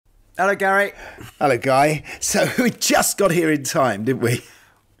Hello, Gary. Hello, Guy. So we just got here in time, didn't we?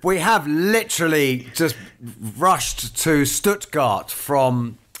 We have literally just rushed to Stuttgart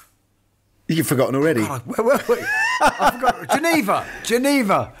from... You've forgotten already. God, where were we? I forgot.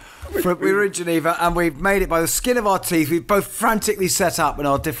 Geneva. We were in Geneva and we've made it by the skin of our teeth. We've both frantically set up in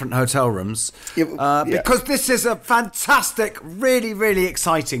our different hotel rooms because this is a fantastic, really, really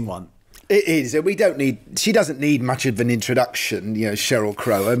exciting one. It is. She doesn't need much of an introduction, Sheryl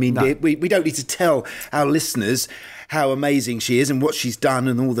Crow. I mean, no. we don't need to tell our listeners how amazing she is and what she's done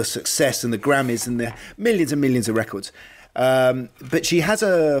and all the success and the Grammys and the millions and millions of records. But she has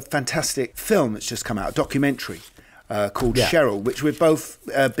a fantastic film that's just come out, a documentary called Sheryl, which we've both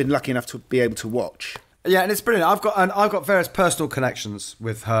been lucky enough to be able to watch. Yeah, and it's brilliant. I've got various personal connections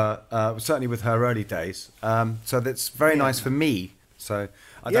with her, certainly with her early days. So that's very nice for me. So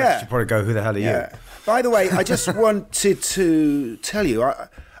I don't should probably go, who the hell are you? By the way, I just wanted to tell you,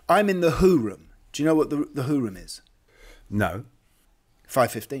 I'm in the Who room. Do you know what the Who room is? No.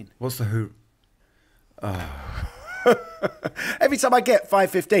 515. What's the Who? Every time I get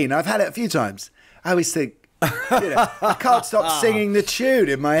 515, I've had it a few times, I always think, I can't stop singing the tune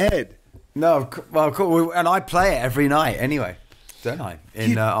in my head. No, well, cool. And I play it every night anyway, don't I?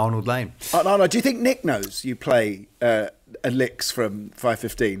 In Arnold Lane. No, do you think Nick knows you play licks from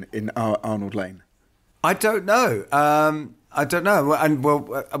 515 in Arnold Lane? I don't know. I don't know. And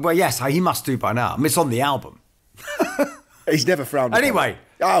well, yes, he must do by now. I mean, it's on the album. He's never frowned. Anyway.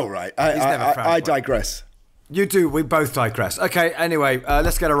 Oh, right. I digress. You do. We both digress. Okay, anyway,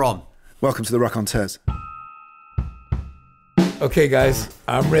 let's get her on. Welcome to the Rockonteurs. Okay, guys,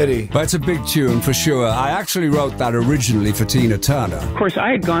 I'm ready. That's a big tune for sure. I actually wrote that originally for Tina Turner. Of course,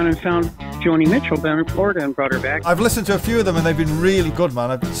 I had gone and found Joni Mitchell down in Florida and brought her back. I've listened to a few of them and they've been really good, man.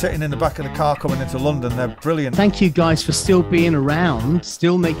 I've been sitting in the back of the car coming into London. They're brilliant. Thank you guys for still being around,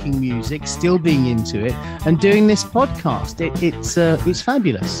 still making music, still being into it, and doing this podcast. It's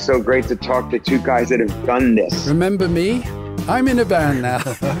fabulous. So great to talk to two guys that have done this. Remember me? I'm in a band now.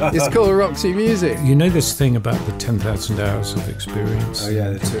 It's called Roxy Music. You know this thing about the 10,000 hours of experience? Oh, yeah,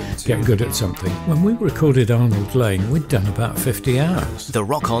 that's it. Get good at something. When we recorded Arnold Lane, we'd done about 50 hours. The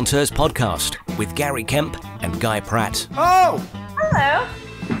Rockonteurs podcast with Gary Kemp and Guy Pratt. Oh! Hello.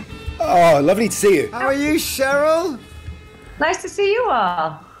 Oh, lovely to see you. How are you, Sheryl? Nice to see you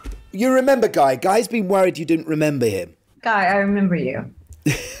all. You remember Guy? Guy's been worried you didn't remember him. Guy, I remember you.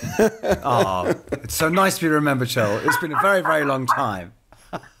 Oh, it's so nice to be remembered, Sheryl. It's been a very, very long time.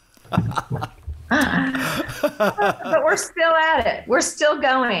 But we're still at it. We're still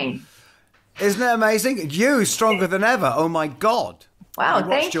going. Isn't it amazing? You, stronger than ever. Oh, my God. Wow, I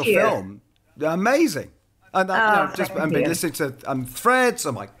watched your film. Amazing. And I've been listening to threads.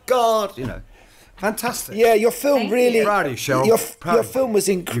 Oh, my God. Fantastic. Yeah, your film really... Proud of you, Sheryl. Your film was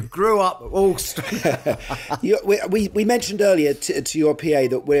incredible. You grew up all... we mentioned earlier to your PA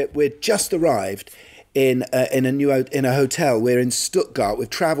that we're just arrived in a hotel. We're in Stuttgart. We've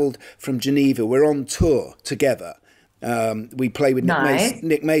travelled from Geneva. We're on tour together. We play with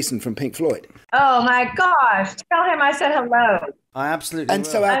Nick Mason from Pink Floyd. Oh, my gosh. Tell him I said hello. I absolutely will.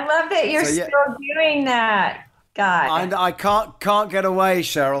 So I love that you're still doing that. God. I can't get away,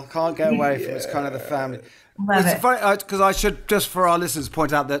 Sheryl. Can't get away from it's kind of the family. Love it's funny because I should just for our listeners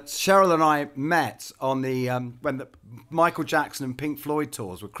point out that Sheryl and I met on the when the Michael Jackson and Pink Floyd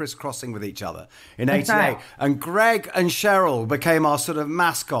tours were crisscrossing with each other in '88, right. And Greg and Sheryl became our sort of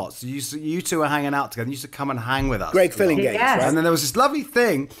mascots. You two were hanging out together. You used to come and hang with us. Greg Fillingates, right? And then there was this lovely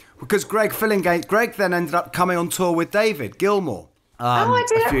thing because Greg then ended up coming on tour with David Gilmour. I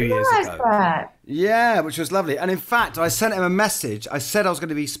didn't realize that. Yeah, which was lovely. And in fact, I sent him a message. I said I was going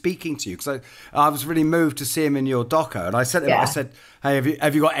to be speaking to you because I was really moved to see him in your doco. And I sent him, I said, hey,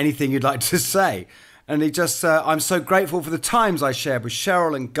 have you got anything you'd like to say? And he just, I'm so grateful for the times I shared with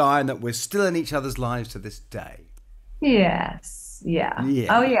Sheryl and Guy and that we're still in each other's lives to this day. Yes. Yeah.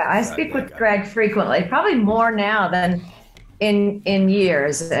 Oh, yeah. I speak with Greg frequently, probably more now than in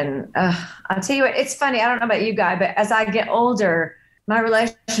years. And I'll tell you what, it's funny. I don't know about you, Guy, but as I get older, my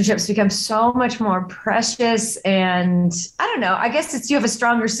relationships become so much more precious. And I don't know, I guess you have a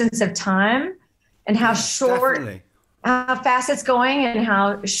stronger sense of time and how how fast it's going and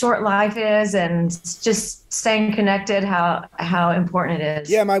how short life is and just staying connected, how important it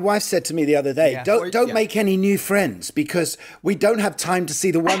is. Yeah, my wife said to me the other day, don't make any new friends because we don't have time to see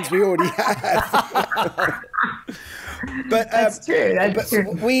the ones we already have. But that's true.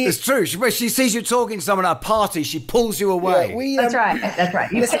 It's true. When she sees you talking to someone at a party, she pulls you away. That's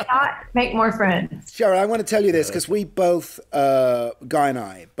right. You cannot make more friends. Sheryl, I want to tell you this because we both, Guy and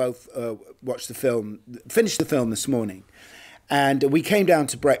I, both watched the film, finished the film this morning, And we came down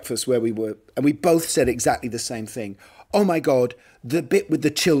to breakfast where we were, and we both said exactly the same thing. Oh my God, the bit with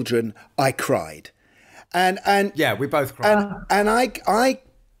the children, I cried. And yeah, we both cried. And I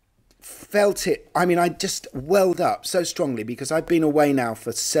felt it. I mean, I just welled up so strongly because I've been away now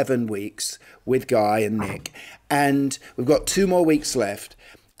for 7 weeks with Guy and Nick, and we've got 2 more weeks left.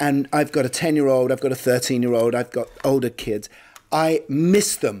 And I've got a 10-year-old, I've got a 13-year-old, I've got older kids. I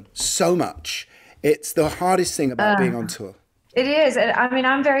miss them so much. It's the hardest thing about being on tour. It is. I mean,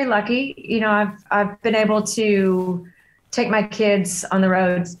 I'm very lucky. You know, I've been able to take my kids on the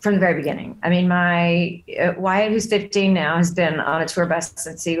road from the very beginning. I mean, my Wyatt, who's 15 now, has been on a tour bus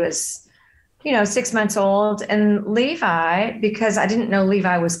since he was, 6 months old. And Levi, because I didn't know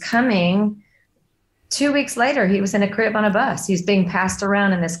Levi was coming, 2 weeks later, he was in a crib on a bus. He's being passed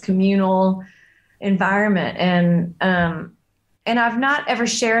around in this communal environment. And I've not ever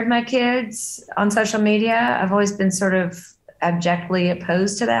shared my kids on social media. I've always been sort of abjectly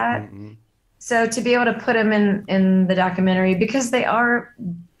opposed to that. Mm-hmm. So to be able to put them in the documentary, because they are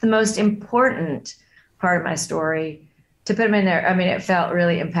the most important part of my story, to put them in there, I mean, it felt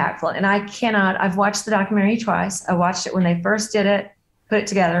really impactful. And I've watched the documentary twice. I watched it when they first did it, put it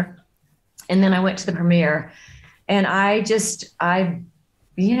together. And then I went to the premiere, and I boo-hoo.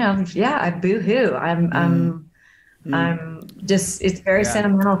 I'm just, it's very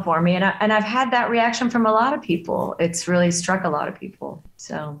sentimental for me. And I've had that reaction from a lot of people. It's really struck a lot of people.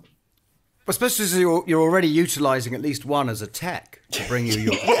 So. Especially as you're already utilizing at least one as a tech to bring you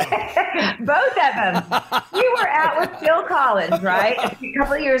your both of them. We were out with Phil Collins, right? A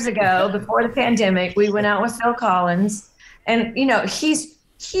couple of years ago, before the pandemic, we went out with Phil Collins, and he's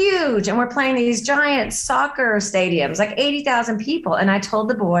huge, and we're playing these giant soccer stadiums, like 80,000 people. And I told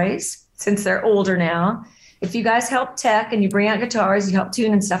the boys, since they're older now, if you guys help tech and you bring out guitars, you help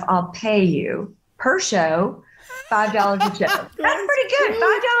tune and stuff, I'll pay you per show $5 a show. That's pretty good.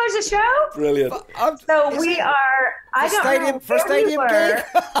 $5 a show? Brilliant. So we are, I don't know for a stadium gig?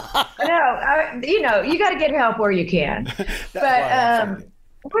 No, you got to get help where you can. But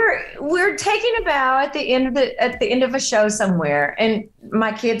we're taking a bow at the end of a show somewhere, and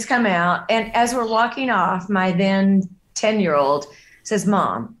my kids come out, and as we're walking off, my then 10-year-old says,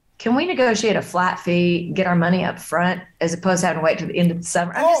 "Mom, can we negotiate a flat fee, get our money up front, as opposed to having to wait till the end of the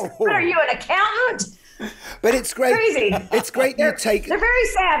summer?" I'm just like, "What are you, an accountant?" But it's great. Crazy. It's great you take. They're very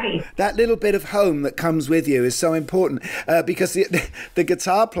savvy. That little bit of home that comes with you is so important because the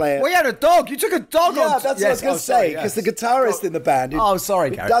guitar player. Well, you had a dog. You took a dog on. Yeah, that's what I was going to say. Because the guitarist in the band,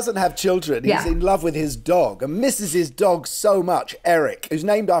 Gary, doesn't have children. He's in love with his dog and misses his dog so much. Eric, who's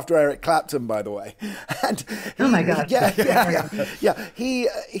named after Eric Clapton, by the way. And oh my God. Yeah. He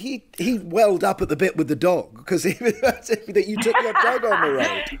welled up at the bit with the dog because that you took your dog on the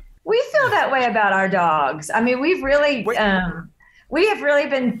road. We feel that way about our dogs. I mean, we've really, we have really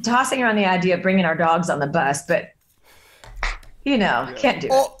been tossing around the idea of bringing our dogs on the bus, but can't do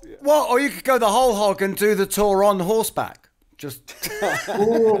it. Well, or you could go the whole hog and do the tour on horseback. Just take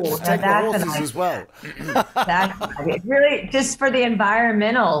the horses as well. That's really just for the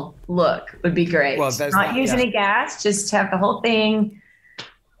environmental look would be great. Well, not use any gas, just have the whole thing,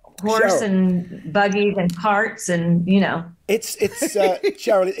 horse and buggies and carts and It's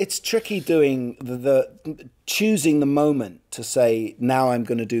Sheryl, it's tricky doing the choosing the moment to say, now I'm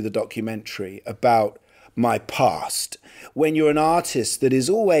going to do the documentary about my past, when you're an artist that is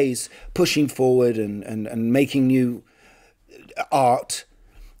always pushing forward and making new art.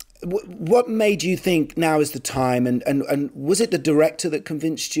 What made you think now is the time, and was it the director that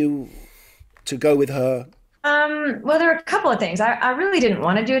convinced you to go with her? Well, there are a couple of things. I really didn't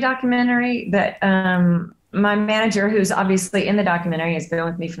want to do a documentary, but my manager, who's obviously in the documentary, has been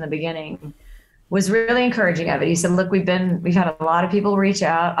with me from the beginning, was really encouraging of it. He said, "Look, we've had a lot of people reach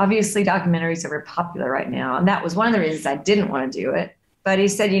out. Obviously, documentaries are very popular right now, and that was one of the reasons I didn't want to do it." But he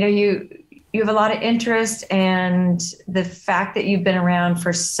said, you have a lot of interest, and the fact that you've been around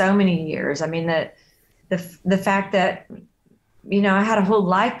for so many years. I mean, the fact that I had a whole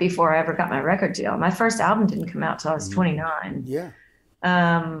life before I ever got my record deal. My first album didn't come out till I was 29. Yeah.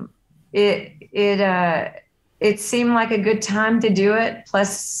 It seemed like a good time to do it.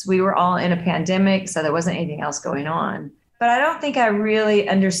 Plus, we were all in a pandemic, so there wasn't anything else going on. But I don't think I really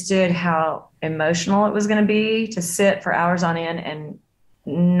understood how emotional it was going to be to sit for hours on end and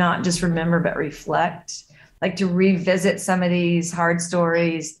not just remember, but reflect, like to revisit some of these hard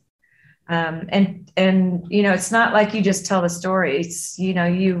stories. And it's not like you just tell the story. It's,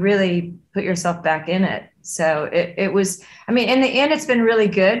 you really put yourself back in it. So it was, in the end, it's been really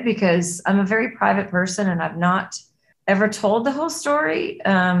good because I'm a very private person and I've not ever told the whole story.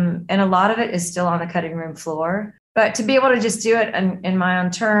 And a lot of it is still on the cutting room floor. But to be able to just do it in my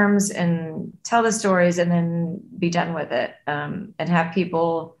own terms and tell the stories and then be done with it, and have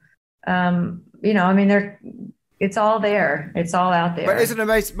people, it's all there. It's all out there. But isn't it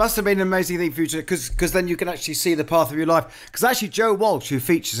amazing? Must have been an amazing thing for you because then you can actually see the path of your life. Because actually, Joe Walsh, who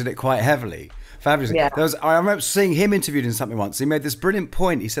features in it quite heavily, fabulously. Yeah. I remember seeing him interviewed in something once. He made this brilliant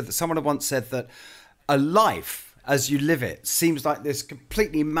point. He said that someone had once said that a life as you live it seems like this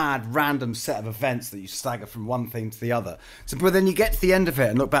completely mad, random set of events that you stagger from one thing to the other. So, but then you get to the end of it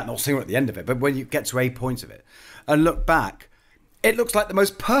and look back, not seeing at the end of it, but when you get to a point of it and look back, it looks like the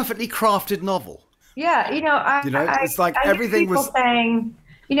most perfectly crafted novel. Yeah, it's like everything was saying.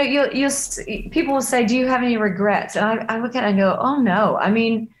 People will say, "Do you have any regrets?" And I look at it and go, "Oh no." I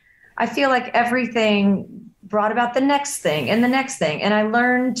mean, I feel like everything brought about the next thing and the next thing, and I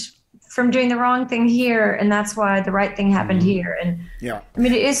learned from doing the wrong thing here, and that's why the right thing happened here. And yeah, I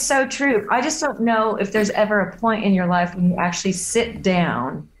mean, it is so true. I just don't know if there's ever a point in your life when you actually sit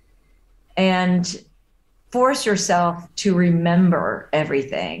down and force yourself to remember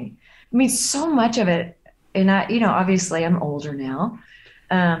everything. I mean, so much of it, and obviously I'm older now.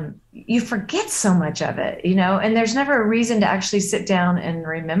 You forget so much of it, and there's never a reason to actually sit down and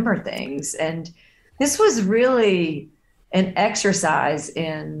remember things. And this was really an exercise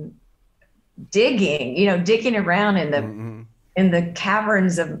in digging around in the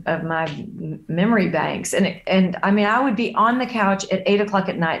caverns of my memory banks. And I mean, I would be on the couch at 8 o'clock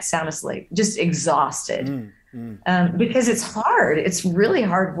at night, sound asleep, just exhausted. Because it's hard. It's really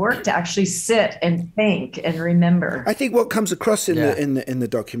hard work to actually sit and think and remember. I think what comes across in the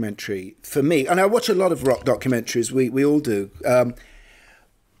documentary for me, and I watch a lot of rock documentaries, we all do,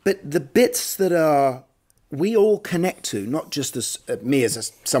 but the bits that we all connect to, not just as me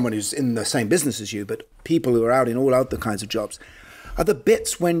as someone who's in the same business as you, but people who are out in all other kinds of jobs, are the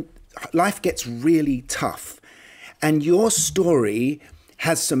bits when life gets really tough, and your story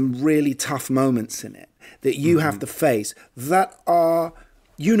has some really tough moments in it that you have to face that are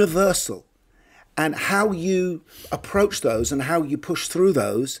universal, and how you approach those and how you push through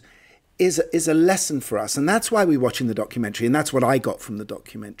those is a lesson for us. And that's why we're watching the documentary, and that's what I got from the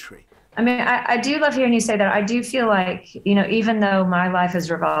documentary. I mean, I do love hearing you say that. I do feel like, even though my life has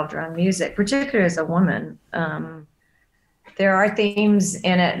revolved around music, particularly as a woman, there are themes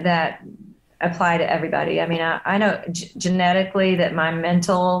in it that apply to everybody. I mean, I know genetically that my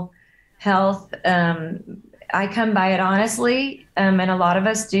mental health, I come by it honestly, and a lot of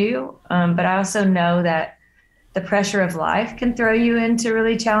us do. But I also know that the pressure of life can throw you into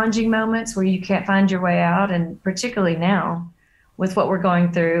really challenging moments where you can't find your way out. And particularly now with what we're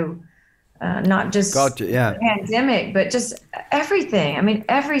going through, not just the pandemic, but just everything. I mean,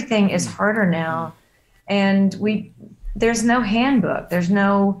 everything is harder now, and there's no handbook. There's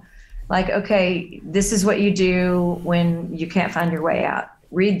no okay, this is what you do when you can't find your way out.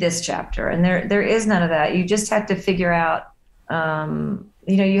 Read this chapter. And there is none of that. You just have to figure out,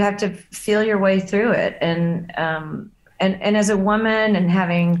 you have to feel your way through it. And as a woman and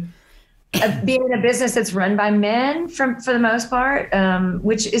having being in a business that's run by men for the most part,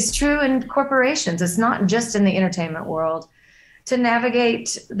 which is true in corporations. It's not just in the entertainment world. To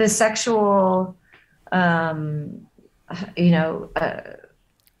navigate the sexual,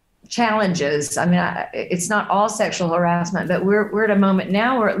 challenges. I mean, it's not all sexual harassment, but we're at a moment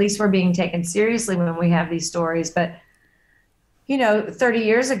now where at least we're being taken seriously when we have these stories. But 30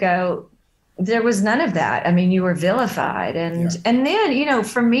 years ago, there was none of that. I mean, you were vilified. And then,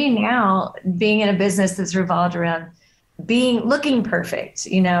 for me now, being in a business that's revolved around looking perfect,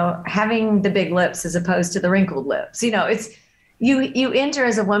 having the big lips as opposed to the wrinkled lips, it's, you enter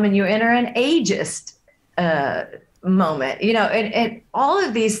as a woman, you enter an ageist moment, and all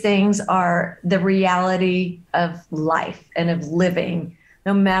of these things are the reality of life and of living,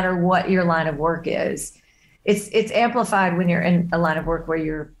 no matter what your line of work is. It's amplified when you're in a line of work where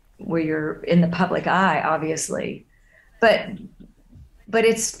you're in the public eye, obviously, but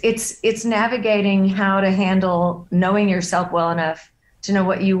it's navigating how to handle knowing yourself well enough to know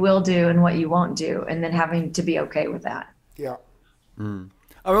what you will do and what you won't do, and then having to be okay with that. Yeah.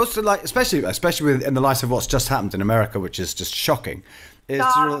 I also like, especially in the light of what's just happened in America, which is just shocking. Is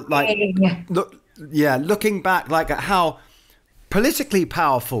looking back at how politically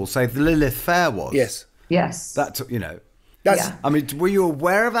powerful, say, the Lilith Fair was. Yes. That's. I mean, were you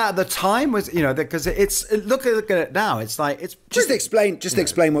aware of that at the time? Was because look at it now. It's like it's explain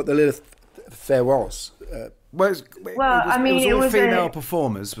what the Lilith Fair was. It was all female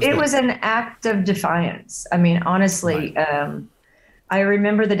performers. It was an act of defiance. I mean, honestly. Right. I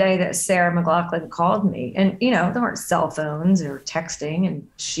remember the day that Sarah McLachlan called me, and, there weren't cell phones or texting, and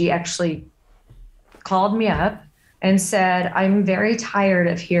she actually called me up and said, I'm very tired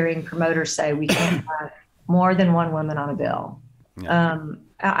of hearing promoters say we can't have more than one woman on a bill. Yeah.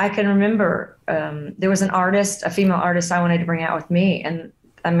 I can remember there was an artist, a female artist I wanted to bring out with me. And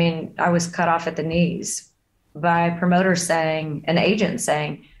I mean, I was cut off at the knees by promoters saying, an agent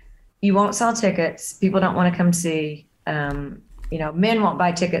saying, you won't sell tickets. People don't want to come see, men won't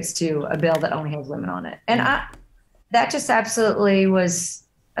buy tickets to a bill that only has women on it. And that just absolutely was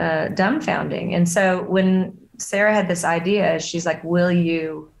dumbfounding. And so when Sarah had this idea, she's like, will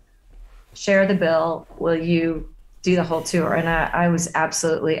you share the bill? Will you do the whole tour? And I was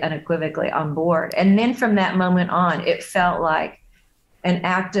absolutely unequivocally on board. And then from that moment on, it felt like an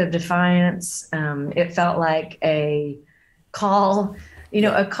act of defiance. It felt like a call,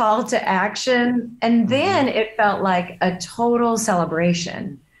 a call to action. And then it felt like a total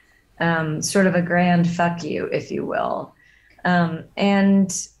celebration, sort of a grand fuck you, if you will.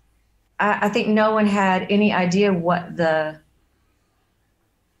 And I think no one had any idea what the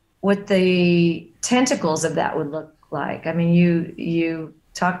tentacles of that would look like. I mean, you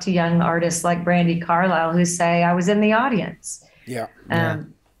talk to young artists like Brandy Carlisle who say, I was in the audience. Yeah.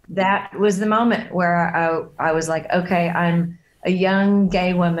 That was the moment where I was like, okay, I'm a young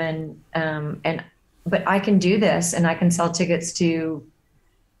gay woman, but I can do this, and I can sell tickets to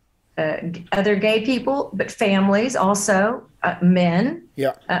other gay people, but families also, men.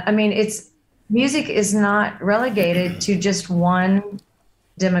 Yeah. I mean, music is not relegated to just one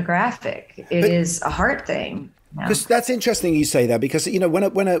demographic. It is a heart thing. Because that's interesting you say that, because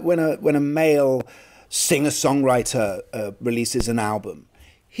when a male singer-songwriter releases an album,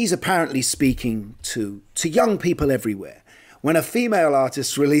 he's apparently speaking to young people everywhere. When a female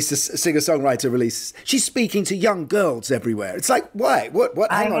artist releases, a singer-songwriter releases, she's speaking to young girls everywhere. It's like, why? What?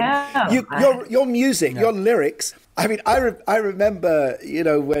 Hang on. Your music, your lyrics. I mean, I remember,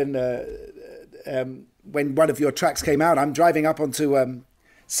 when one of your tracks came out, I'm driving up onto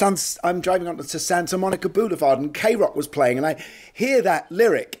Santa Monica Boulevard, and K-Rock was playing, and I hear that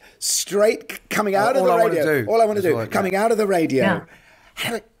lyric straight coming out of the radio. All I want to do, coming out of the radio. Yeah. And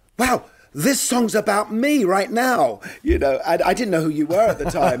I'm like, wow, this song's about me right now. I didn't know who you were at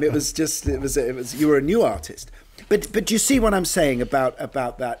the time. It was you were a new artist. But do you see what I'm saying about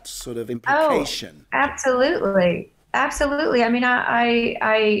that sort of implication? Oh, absolutely. Absolutely. I mean,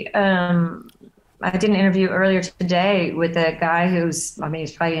 I did an interview earlier today with a guy he's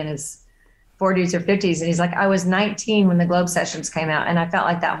probably in his 40s or 50s. And he's like, I was 19 when the Globe Sessions came out, and I felt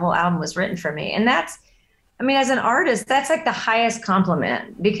like that whole album was written for me. And as an artist, that's like the highest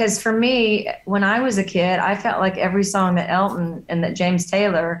compliment, because for me, when I was a kid, I felt like every song that Elton and that James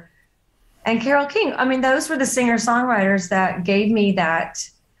Taylor and Carole King, those were the singer-songwriters that gave me that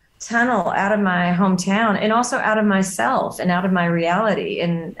tunnel out of my hometown, and also out of myself and out of my reality.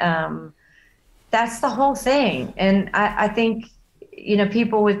 And that's the whole thing. And I think,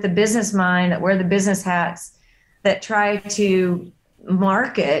 people with the business mind that wear the business hats that try to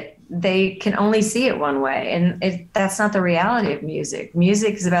market, they can only see it one way. And that's not the reality of music.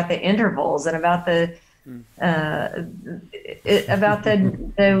 Music is about the intervals and about the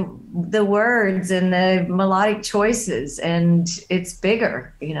words and the melodic choices. And it's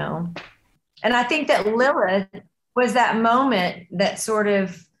bigger, And I think that Lilith was that moment that sort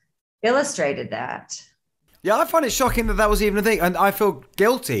of illustrated that. Yeah, I find it shocking that was even a thing, and I feel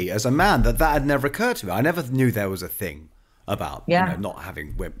guilty as a man that had never occurred to me. I never knew there was a thing about not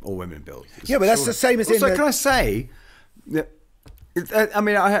having all women bills. Yeah, but that's the same as also, can I say,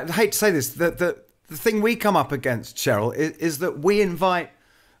 I hate to say this, the thing we come up against, Sheryl, is that we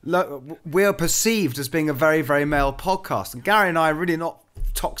are perceived as being a very, very male podcast, and Gary and I are really not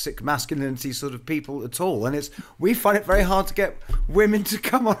toxic masculinity sort of people at all, and we find it very hard to get women to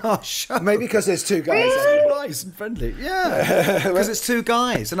come on our show. Maybe because there's two guys. Really? Nice and friendly, yeah. Because it's two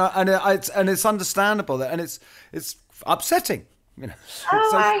guys, and it's understandable that, and it's upsetting.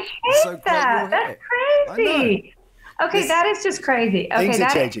 I hate that. That's crazy. Okay, that is just crazy. Okay,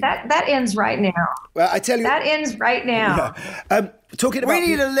 that ends right now. Well, I tell you, that ends right now. Yeah. Talking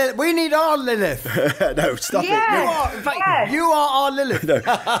about we need our Lilith. No, stop it. You are our Lilith. No,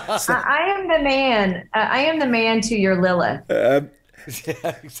 I am the man. I am the man to your Lilith. Yeah,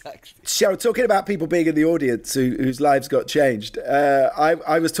 exactly. Sheryl, talking about people being in the audience whose lives got changed.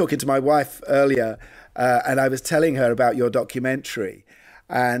 I was talking to my wife earlier, and I was telling her about your documentary,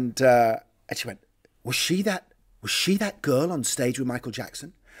 and she went, "Was she that girl on stage with Michael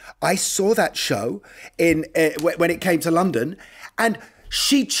Jackson? I saw that show when it came to London, and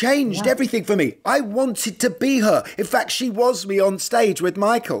she changed everything for me. I wanted to be her. In fact, she was me on stage with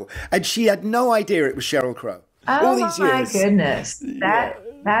Michael, and she had no idea it was Sheryl Crow. Oh, all these years. My goodness.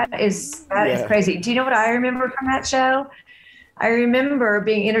 That is crazy. Do you know what I remember from that show? I remember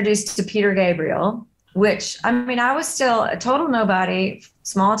being introduced to Peter Gabriel, which, I mean, I was still a total nobody,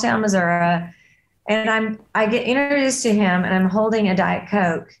 small town Missouri. And I get introduced to him and I'm holding a Diet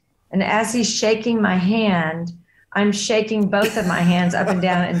Coke. And as he's shaking my hand, I'm shaking both of my hands up and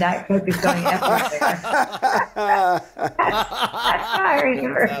down, and Diet Coke is going everywhere. That's how I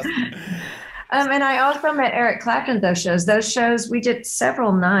remember. And I also met Eric Clapton at those shows. Those shows, we did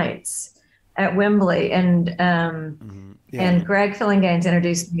several nights at Wembley. And Greg Fillinganes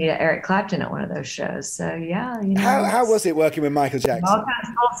introduced me to Eric Clapton at one of those shows. So, yeah. You know, how was it working with Michael Jackson? All kinds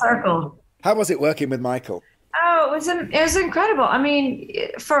of full circle. How was it working with Michael? Oh, it was incredible. I mean,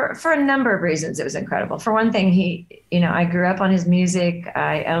 for a number of reasons, it was incredible. For one thing, I grew up on his music.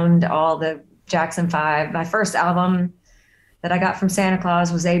 I owned all the Jackson 5. My first album that I got from Santa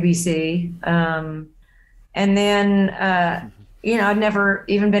Claus was ABC. And then, I'd never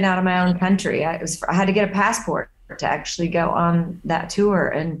even been out of my own country. I had to get a passport to actually go on that tour,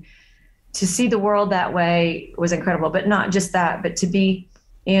 and to see the world that way was incredible. But not just that, but to be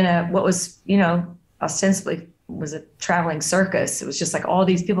in what was, ostensibly was a traveling circus. It was just like all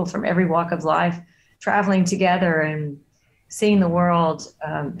these people from every walk of life traveling together and seeing the world,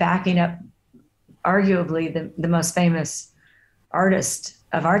 backing up arguably the most famous artist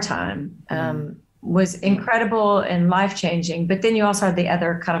of our time, was incredible and life-changing. But then you also had the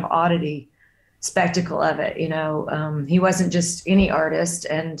other kind of oddity spectacle of it. He wasn't just any artist.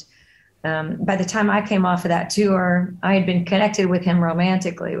 And by the time I came off of that tour, I had been connected with him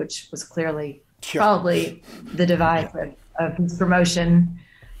romantically, which was clearly probably the device of his promotion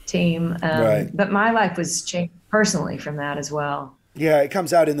team. Right. But my life was changed personally from that as well. Yeah, it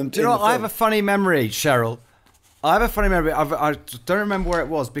comes out in the. Do you know what? I have a funny memory, Sheryl. I have a funny memory. I don't remember where it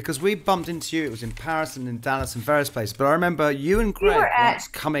was because we bumped into you. It was in Paris and in Dallas and various places. But I remember you and Greg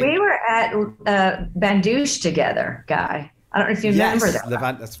coming. We were at Bandouche together, Guy. I don't know if you remember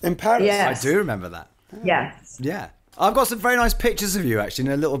that. That's in Paris. Yes. I do remember that. Yes. Yeah. I've got some very nice pictures of you, actually,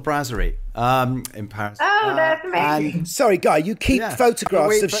 in a little brasserie in Paris. Oh, that's amazing. Sorry, Guy, you keep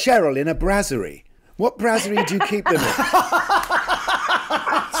photographs of Sheryl in a brasserie. What brasserie do you keep them in?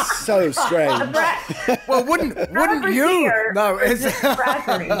 So strange. Well, wouldn't you? No, it's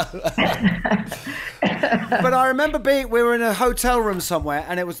But I remember we were in a hotel room somewhere,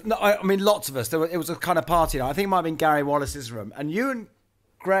 and it was, lots of us. It was a kind of party night. I think it might have been Gary Wallace's room, and you and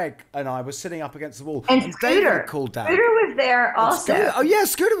Greg and I were sitting up against the wall. And David called down. Scooter was there also.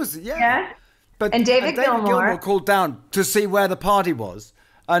 Scooter was, Yeah. But and David Gilmour called down to see where the party was.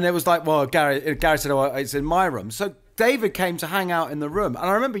 And it was like, well, Gary said, oh, it's in my room. So David came to hang out in the room. And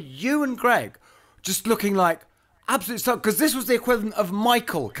I remember you and Greg just looking like absolute stuff, because this was the equivalent of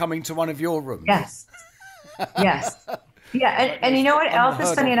Michael coming to one of your rooms. Yes. Yes. Yeah. And you know what else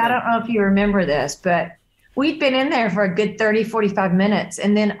is funny? And I don't know if you remember this, but we'd been in there for a good 30, 45 minutes.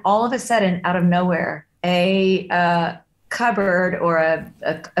 And then all of a sudden, out of nowhere, a cupboard or a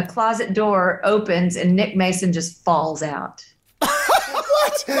closet door opens and Nick Mason just falls out.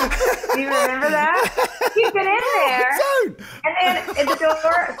 What? Do you remember that? He's been in there, and then the door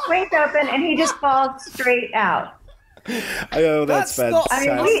swings open, and he just falls straight out. Oh, that's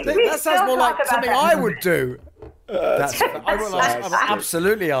fantastic. That sounds more like something I would do. I will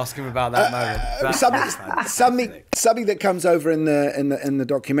absolutely ask him about that moment. Something that comes over in the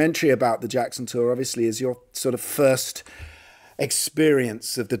documentary about the Jackson tour, obviously, is your sort of first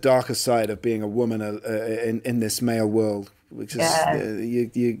experience of the darker side of being a woman in this male world, which is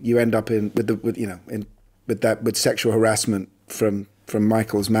you end up with sexual harassment from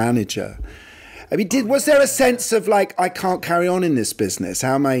Michael's manager. I mean, was there a sense of like, I can't carry on in this business?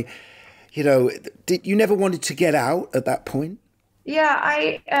 How am I? Did you never wanted to get out at that point? Yeah,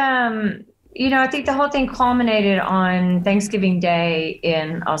 I think the whole thing culminated on Thanksgiving Day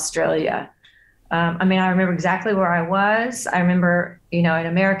in Australia. I remember exactly where I was. I remember, in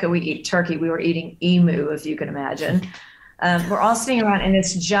America, we eat turkey. We were eating emu, if you can imagine. We're all sitting around in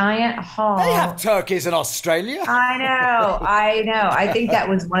this giant hall. They have turkeys in Australia. I know. I think that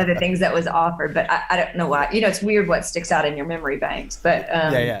was one of the things that was offered, but I don't know why. It's weird what sticks out in your memory banks. But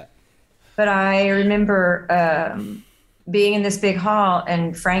But I remember being in this big hall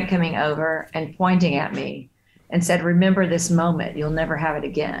and Frank coming over and pointing at me and said, "Remember this moment. You'll never have it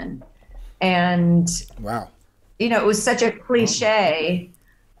again." And wow, it was such a cliche.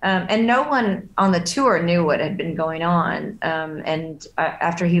 And no one on the tour knew what had been going on. And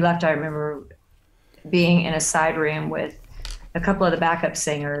after he left, I remember being in a side room with a couple of the backup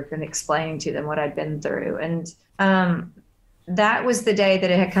singers and explaining to them what I'd been through. And that was the day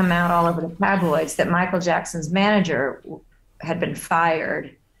that it had come out all over the tabloids that Michael Jackson's manager had been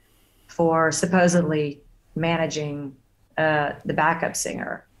fired for supposedly managing the backup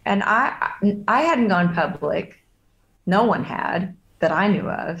singer. And I hadn't gone public. No one had that I knew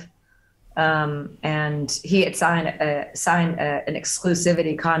of. And he had signed an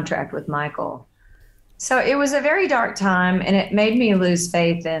exclusivity contract with Michael. So it was a very dark time, and it made me lose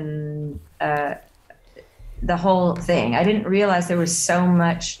faith in the whole thing. I didn't realize there was so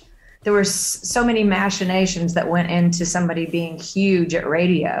many machinations that went into somebody being huge at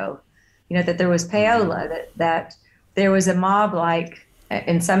radio. You know, that there was payola, that there was a mob, like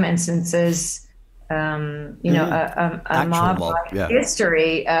in some instances, a mob-like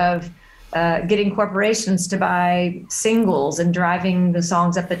history of getting corporations to buy singles and driving the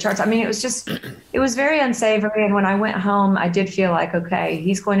songs up the charts. I mean, it was very unsavory. And when I went home, I did feel like, okay,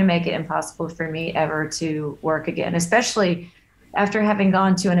 he's going to make it impossible for me ever to work again, especially after having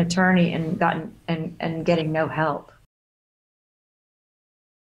gone to an attorney and getting no help.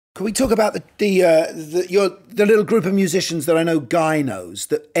 Can we talk about the little group of musicians that I know Guy knows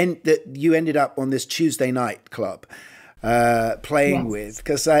that you ended up on this Tuesday night club playing with?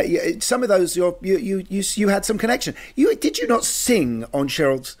 Because some of those you had some connection. Did you not sing on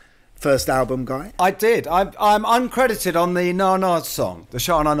Sheryl's first album, Guy? I did. I'm uncredited on the Na Na song, the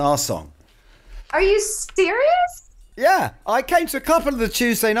Sha Na Na song. Are you serious? Yeah, I came to a couple of the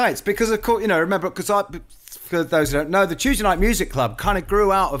Tuesday nights because, of course, remember, for those who don't know, the Tuesday Night Music Club kind of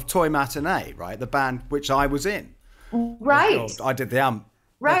grew out of Toy Matinee, right? The band which I was in. Right. I did the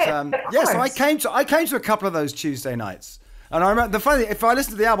Right. So I came to a couple of those Tuesday nights, and I remember the funny. If I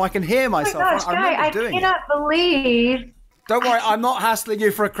listen to the album, I can hear myself. Oh my gosh, I remember doing it. I cannot believe. Don't worry, I'm not hassling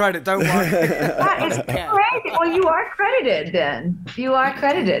you for a credit. Don't worry. That is great. Well, you are credited then. You are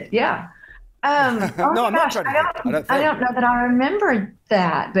credited. Yeah. No, I'm not credited. I don't know that I remembered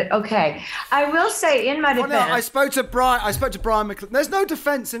that, but okay. I will say in my defense. No, I spoke to Brian McLeod. There's no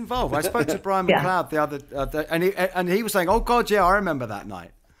defense involved. I spoke to Brian McLeod the other, and he was saying, "Oh God, yeah, I remember that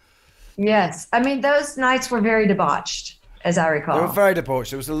night." Yes, I mean those nights were very debauched, as I recall. They were very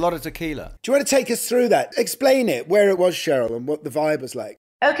debauched. There was a lot of tequila. Do you want to take us through that? Explain it, where it was, Sheryl, and what the vibe was like.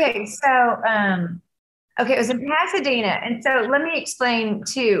 Okay, so. Okay, it was in Pasadena. And so let me explain,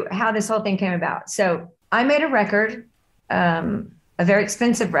 too, how this whole thing came about. So I made a record, a very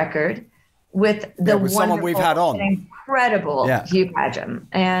expensive record, with someone we've had on. Incredible Hugh Padgham.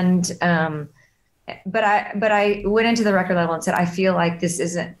 And but I went into the record label and said, I feel like this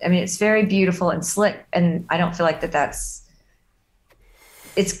isn't, I mean, it's very beautiful and slick, and I don't feel like it's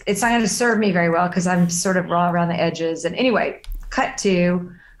not going to serve me very well because I'm sort of raw around the edges. And anyway, cut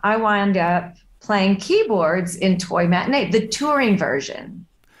to, I wound up playing keyboards in Toy Matinee, the touring version.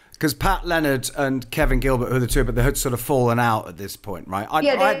 Because Pat Leonard and Kevin Gilbert, who are the two, but they had sort of fallen out at this point, right? I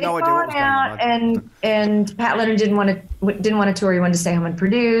had no idea what was going on. And Pat Leonard didn't want to tour. He wanted to stay home and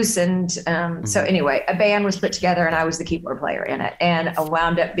produce. And so anyway, a band was put together, and I was the keyboard player in it. And I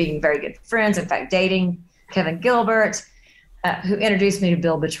wound up being very good friends. In fact, dating Kevin Gilbert, who introduced me to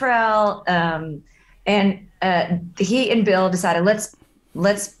Bill Bottrell. And he and Bill decided,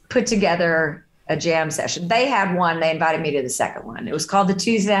 let's put together a jam session. They had one. They invited me to the second one. It was called the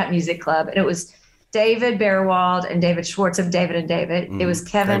Tuesday Night Music Club, and it was David Bearwald and David Schwartz of David and David. It was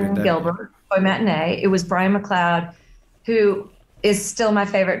Kevin Gilbert, Toy Matinee. It was Brian McLeod, who is still my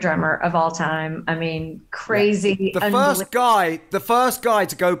favorite drummer of all time. I mean, crazy. The first guy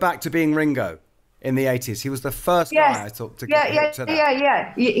to go back to being Ringo in the 80s. He was the first guy I thought to get to that.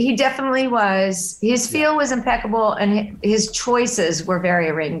 Yeah. He definitely was. His feel was impeccable, and his choices were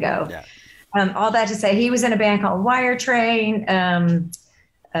very Ringo. Yeah. All that to say, he was in a band called Wire Train,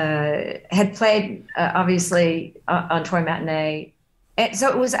 had played, obviously, on Toy Matinee. And so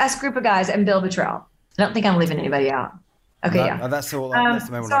it was us group of guys and Bill Bottrell. I don't think I'm leaving anybody out. Okay, no, that's all. That's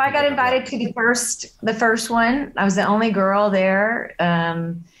the so I got invited to the first one. I was the only girl there.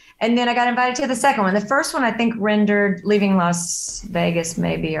 And then I got invited to the second one. The first one, I think, rendered Leaving Las Vegas,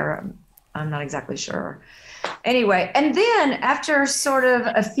 maybe, or I'm not exactly sure. Anyway, and then after sort of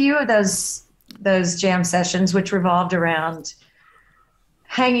a few of those jam sessions, which revolved around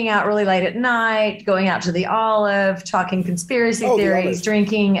hanging out really late at night, going out to the Olive, talking conspiracy theories,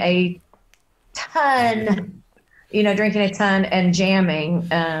 drinking a ton and jamming,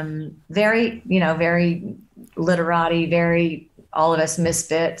 very literati, very all of us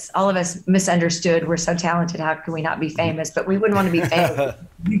misfits, all of us misunderstood. We're so talented. How can we not be famous? But we wouldn't want to be famous,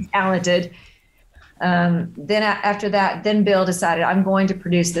 be talented. Then after that, then Bill decided, I'm going to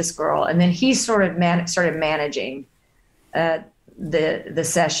produce this girl. And then he sort of started managing the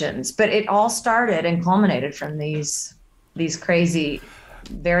sessions. But it all started and culminated from these crazy,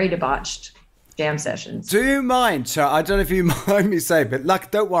 very debauched jam sessions. Do you mind, Cheryl? I don't know if you mind me saying, but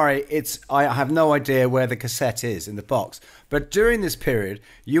like, don't worry. I have no idea where the cassette is in the box. But during this period,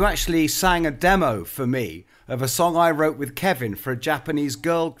 you actually sang a demo for me of a song I wrote with Kevin for a Japanese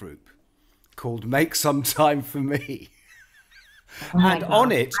girl group called "Make Some Time for Me." And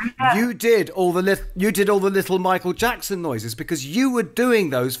on it, you did all the little Michael Jackson noises because you were doing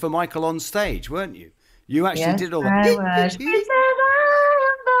those for Michael on stage, weren't you? You actually did all that.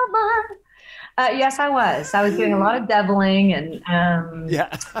 Yes, I was. I was doing a lot of doubling and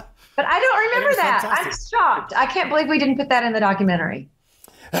yeah. But I don't remember that. Fantastic. I'm shocked. I can't believe we didn't put that in the documentary.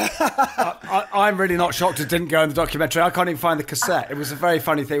 I'm really not shocked it didn't go in the documentary. I can't even find the cassette. It was a very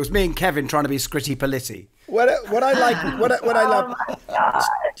funny thing. It was me and Kevin trying to be Scritti Politti. What I love,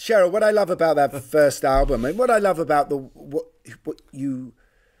 Sheryl, what I love about that first album, and what I love about who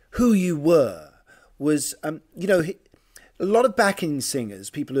you were was, you know, a lot of backing singers,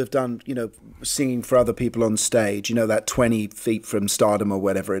 people who have done, you know, singing for other people on stage, you know, that 20 feet from stardom or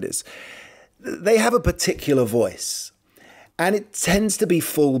whatever it is, they have a particular voice. And it tends to be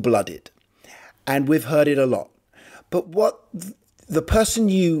full-blooded, and we've heard it a lot. But what the person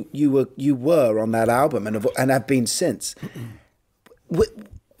you were on that album and have been since, was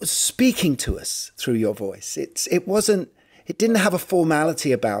speaking to us through your voice. It didn't have a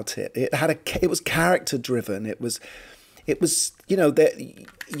formality about it. It was character-driven. It was you know,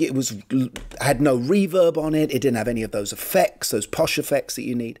 had no reverb on it. It didn't have any of those effects, those posh effects that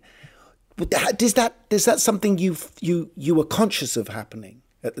you need. Is that something you were conscious of happening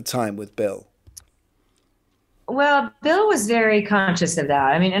at the time with Bill? Well, Bill was very conscious of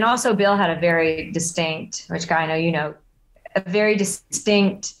that. I mean, and also Bill had a very distinct, which guy I know you know, a very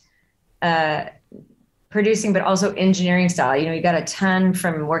distinct producing, but also engineering style. You know, he got a ton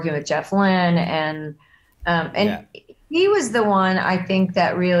from working with Jeff Lynne, and he was the one I think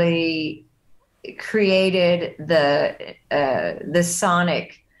that really created the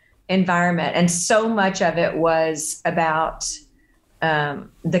sonic environment, and so much of it was about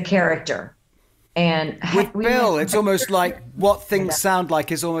the character. And with Bill, it's almost like what things sound like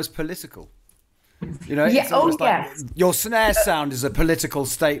is almost political. You know, yeah. It's almost like your snare sound is a political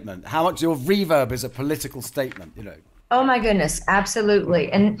statement. How much your reverb is a political statement. You know. Oh my goodness,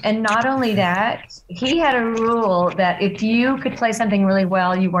 absolutely. And not only that, he had a rule that if you could play something really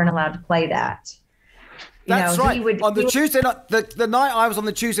well, you weren't allowed to play that. That's right. On the Tuesday night, the night I was on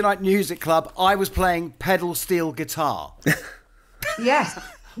the Tuesday Night Music Club, I was playing pedal steel guitar. Yes.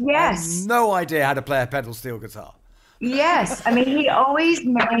 I had no idea how to play a pedal steel guitar. Yes. I mean, he always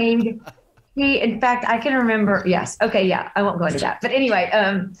made. In fact, I can remember. Yes. Okay. Yeah. I won't go into that. But anyway,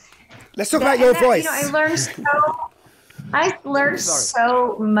 let's talk about your voice. You know, I learned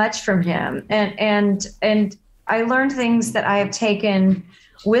so much from him, and I learned things that I have taken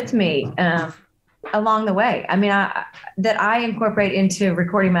with me along the way. I mean, that I incorporate into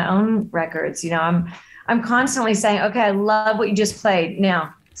recording my own records. You know, I'm constantly saying, okay, I love what you just played.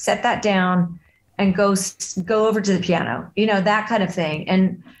 Now set that down and go over to the piano. You know, that kind of thing.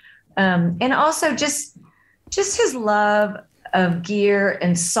 And also just his love of gear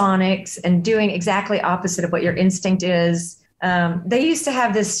and sonics and doing exactly opposite of what your instinct is. They used to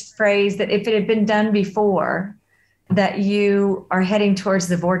have this phrase that if it had been done before, that you are heading towards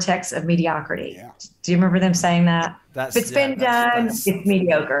the vortex of mediocrity. Yeah. Do you remember them saying that? If it's been done, it's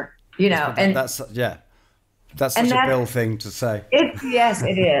mediocre. You know, that's such a Bill thing to say. Yes,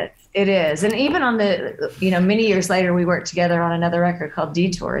 it is. It is. And even on the, you know, many years later, we worked together on another record called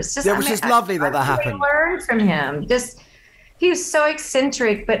Detour. It's just, it was just lovely that happened. I learned from him. He was so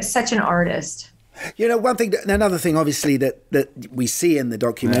eccentric, but such an artist. You know, another thing, obviously, that we see in the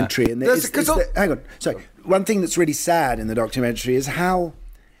documentary, and hang on, sorry. One thing that's really sad in the documentary is how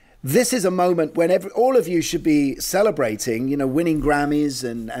this is a moment when all of you should be celebrating, you know, winning Grammys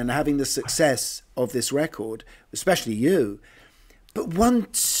and having the success of this record, especially you. But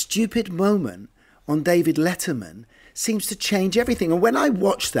one stupid moment on David Letterman seems to change everything. And when I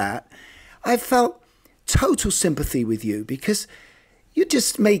watched that, I felt total sympathy with you, because you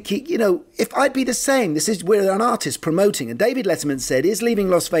just make it, you know, if I'd be the same, we're an artist promoting, and David Letterman said, is Leaving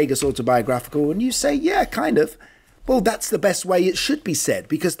Las Vegas autobiographical? And you say, yeah, kind of. Well, that's the best way it should be said,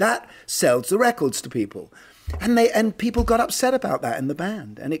 because that sells the records to people. And people got upset about that in the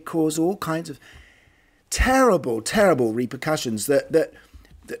band, and it caused all kinds of terrible, terrible repercussions that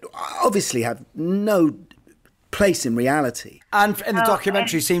obviously have no place in reality. And in the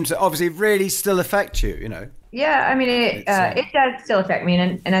documentary seems to obviously really still affect you, you know. Yeah, I mean, it does still affect me.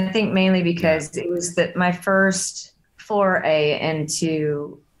 And I think mainly because it was my first foray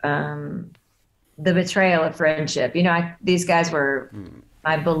into the betrayal of friendship. You know, these guys were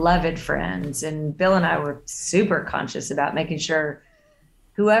my beloved friends. And Bill and I were super conscious about making sure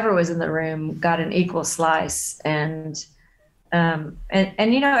whoever was in the room got an equal slice. And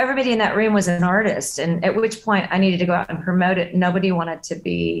you know, everybody in that room was an artist. And at which point I needed to go out and promote it. Nobody wanted to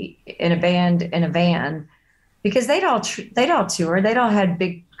be in a band in a van because they'd all toured. They'd all had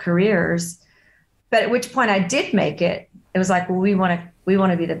big careers. But at which point I did make it. It was like, well, we want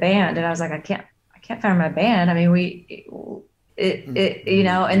to be the band. And I was like, I can't find my band. I mean, you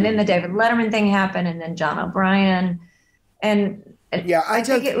know, and then the David Letterman thing happened, and then John O'Brien, and yeah, I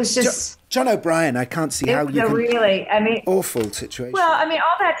think it was just John O'Brien. I can't see how you can really, I mean, awful situation. Well, I mean,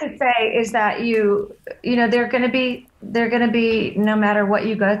 all that to say is that you know, they're going to be no matter what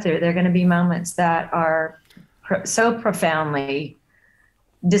you go through, there are going to be moments that are so profoundly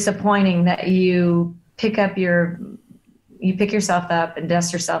disappointing that you pick yourself up and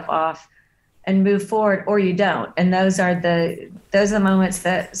dust yourself off and move forward, or you don't. And those are the moments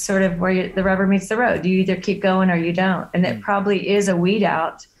that sort of where the rubber meets the road. You either keep going or you don't. And it probably is a weed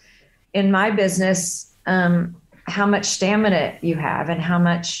out in my business, how much stamina you have and how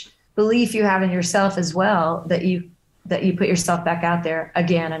much belief you have in yourself as well, that you put yourself back out there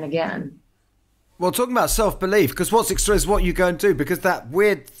again and again. Well, talking about self-belief, because what's extra is what you go and do, because that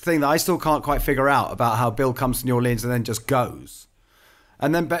weird thing that I still can't quite figure out about how Bill comes to New Orleans and then just goes.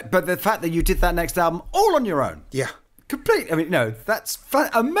 And then, but the fact that you did that next album all on your own. Yeah. Complete. I mean, no, that's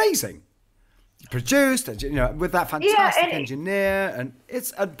amazing. Produced, you know, with that fantastic engineer, and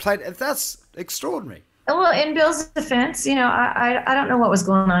played. That's extraordinary. Well, in Bill's defense, you know, I don't know what was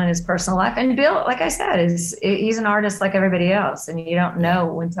going on in his personal life. And Bill, like I said, he's an artist like everybody else. And you don't know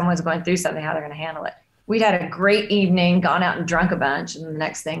when someone's going through something, how they're going to handle it. We'd had a great evening, gone out and drunk a bunch, and the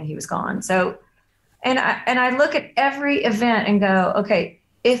next thing he was gone. So, and I look at every event and go, okay,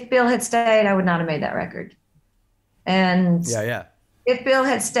 if Bill had stayed, I would not have made that record. And if Bill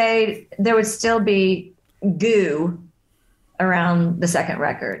had stayed, there would still be goo around the second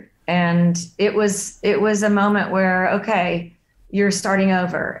record. And it was a moment where, okay, you're starting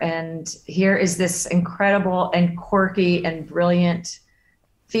over, and here is this incredible and quirky and brilliant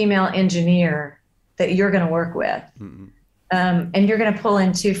female engineer that you're going to work with. Mm-hmm. And you're going to pull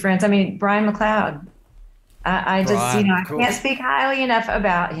in two friends. I mean, Brian McLeod, I just, you know, I can't speak highly enough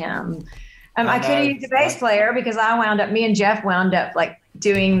about him. I couldn't use the bass player because me and Jeff wound up like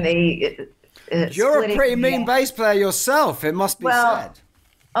doing the. You're a pretty mean bass player yourself. It must be sad.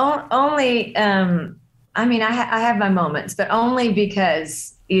 Only, I mean, I have my moments, but only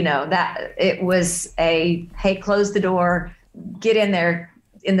because, you know, that it was hey, close the door, get in there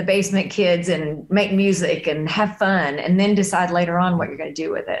in the basement, kids, and make music and have fun, and then decide later on what you're going to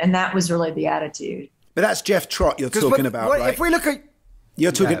do with it. And that was really the attitude. But that's Jeff Trott you're talking about, right? If we look at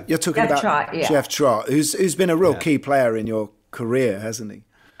you're talking Jeff about Trott, Jeff Trott, who's been a real key player in your career, hasn't he?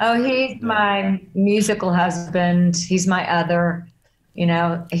 Oh, he's my musical husband. He's my other. You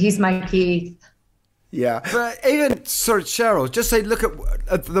know, he's my Keith. Yeah. But even, sorry, Sheryl, just say, look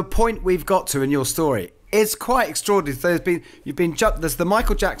at the point we've got to in your story. It's quite extraordinary. There's the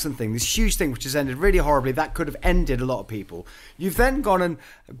Michael Jackson thing, this huge thing which has ended really horribly. That could have ended a lot of people. You've then gone and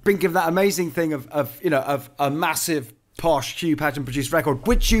been given that amazing thing of a massive, posh, Hugh Padgham produced record,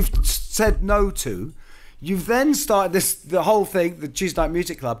 which you've said no to. You've then started the whole thing, the Tuesday Night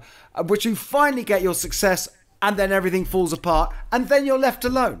Music Club, which you finally get your success. And then everything falls apart, and then you're left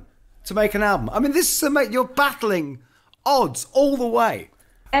alone to make an album. I mean, you're battling odds all the way.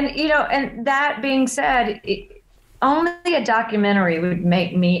 And, you know, and that being said, only a documentary would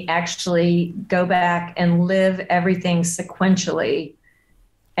make me actually go back and live everything sequentially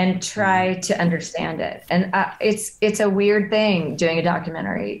and try to understand it. And it's a weird thing doing a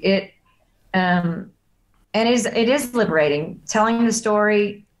documentary. It is liberating, telling the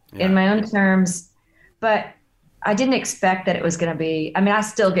story in my own terms, but I didn't expect that it was going to be. I mean, I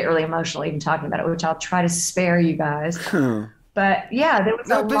still get really emotional even talking about it, which I'll try to spare you guys. But yeah, there was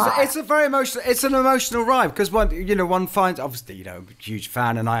a lot. It's a very emotional. It's an emotional ride because one finds, obviously, you know, a huge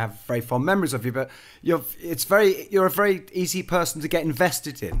fan, and I have very fond memories of you. But you're a very easy person to get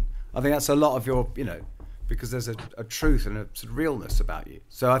invested in. I think that's a lot of your, you know, because there's a truth and a sort of realness about you.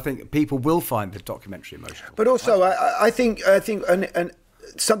 So I think people will find the documentary emotional. But also, I think and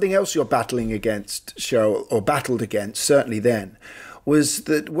something else you're battling against, Sheryl, or battled against, certainly then, was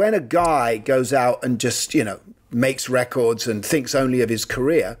that when a guy goes out and just, you know, makes records and thinks only of his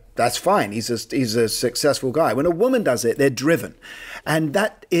career, that's fine. He's a successful guy. When a woman does it, they're driven. And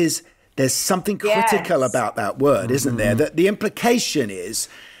there's something critical about that word, isn't there? That the implication is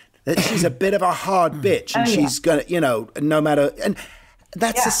that she's a bit of a hard bitch and she's going to, you know, no matter. And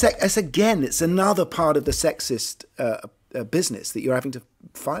that's again, it's another part of the sexist business that you're having to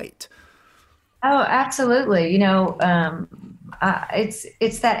fight. Oh, absolutely. You know,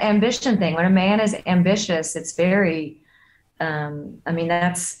 it's that ambition thing. When a man is ambitious, it's very, I mean,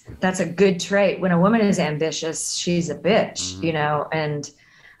 that's a good trait. When a woman is ambitious, she's a bitch, you know, and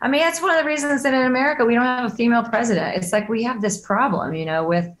I mean, that's one of the reasons that in America, we don't have a female president. It's like we have this problem, you know,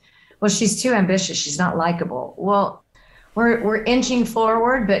 with, well, she's too ambitious. She's not likable. Well, we're inching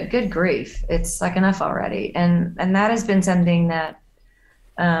forward, but good grief, it's like enough already. And that has been something that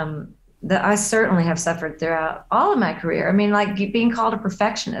I certainly have suffered throughout all of my career. I mean, like being called a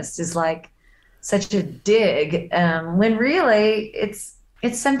perfectionist is like such a dig, when really it's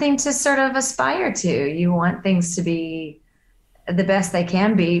something to sort of aspire to. You want things to be the best they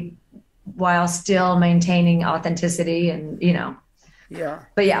can be while still maintaining authenticity and, you know. Yeah.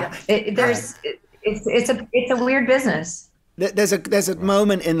 But yeah, it's a weird business. There's a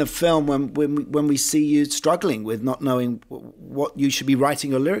moment in the film when we see you struggling with not knowing what you should be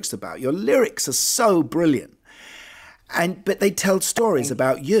writing your lyrics about. Your lyrics are so brilliant, but they tell stories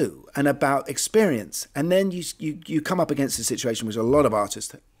about you and about experience. And then you come up against a situation which a lot of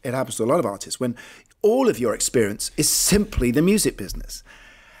artists, it happens to a lot of artists, when all of your experience is simply the music business.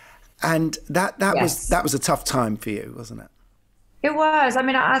 And that was a tough time for you, wasn't it? It was. I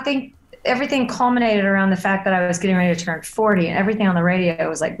mean, I think everything culminated around the fact that I was getting ready to turn 40, and everything on the radio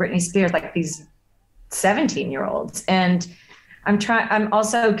was like Britney Spears, like these 17-year-olds. And I'm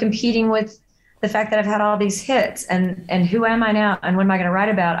also competing with the fact that I've had all these hits, and who am I now? And what am I going to write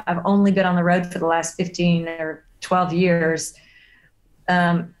about? I've only been on the road for the last 15 or 12 years.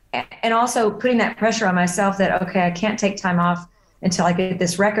 And also putting that pressure on myself that, okay, I can't take time off until I get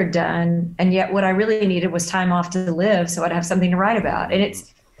this record done. And yet what I really needed was time off to live so I'd have something to write about. And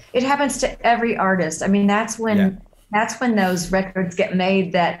it happens to every artist. I mean, that's when those records get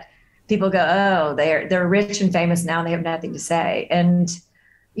made that people go, oh, they're rich and famous now and they have nothing to say. And,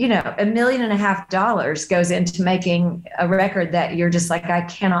 you know, $1.5 million goes into making a record that you're just like, I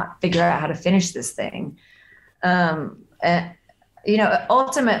cannot figure out how to finish this thing. You know,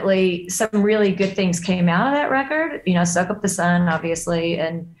 ultimately some really good things came out of that record, you know, Soak Up the Sun, obviously.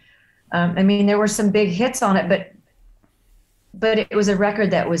 And I mean, there were some big hits on it, but it was a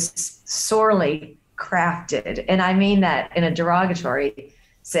record that was sorely crafted. And I mean that in a derogatory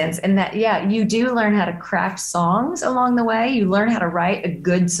sense. And that, yeah, you do learn how to craft songs along the way. You learn how to write a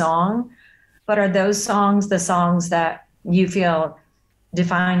good song, but are those songs the songs that you feel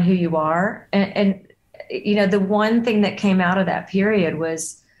define who you are? And you know, the one thing that came out of that period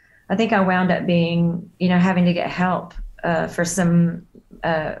was, I think I wound up being, you know, having to get help for some,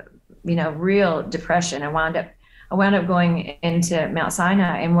 you know, real depression. I wound up going into Mount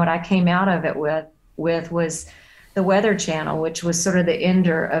Sinai, and what I came out of it with was the Weather Channel, which was sort of the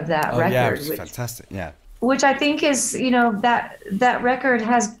ender of that record. Yeah, it was fantastic. Yeah. Which I think is, you know, that record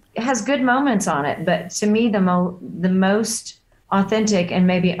has good moments on it, but to me the most authentic and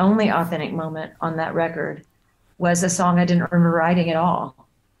maybe only authentic moment on that record was a song I didn't remember writing at all.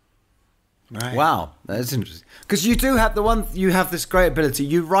 Right. Wow, that's interesting. Because you have this great ability.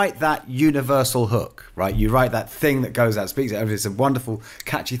 You write that universal hook, right? You write that thing that goes out, speaks to everyone. It's a wonderful,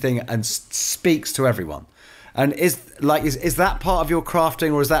 catchy thing and speaks to everyone. And is that part of your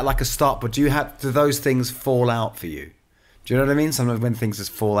crafting, or is that like a stop? Or do those things fall out for you? Do you know what I mean? Sometimes when things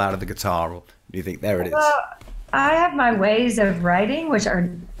just fall out of the guitar, or do you think there it is? Well, I have my ways of writing, which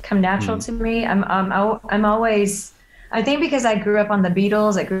come natural to me. I'm always, I think because I grew up on the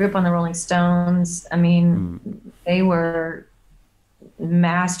Beatles, I grew up on the Rolling Stones. I mean, they were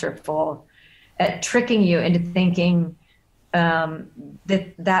masterful at tricking you into thinking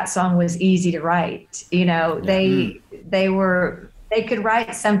that song was easy to write. You know, they could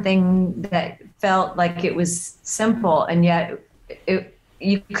write something that felt like it was simple, and yet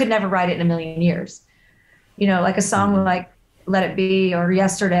you could never write it in a million years. You know, like a song like Let It Be or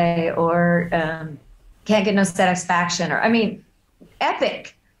Yesterday or Can't Get No Satisfaction, or, I mean,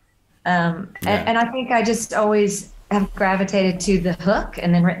 epic. And I think I just always have gravitated to the hook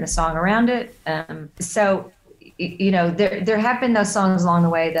and then written a song around it. So, you know, there have been those songs along the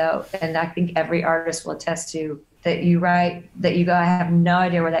way, though, and I think every artist will attest to that. You write that you go, I have no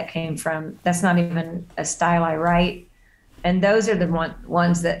idea where that came from. That's not even a style I write. And those are the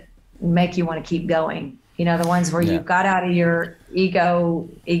ones that make you want to keep going. You know, the ones where you got out of your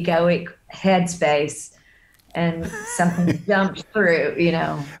egoic headspace and something jumped through, you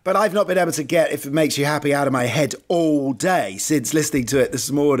know. But I've not been able to get If It Makes You Happy out of my head all day since listening to it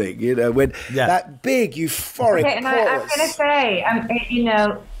this morning, you know, when that big euphoric and I'm going to say,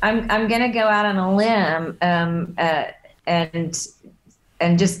 I'm going to go out on a limb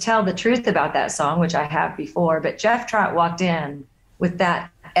and just tell the truth about that song, which I have before. But Jeff Trott walked in with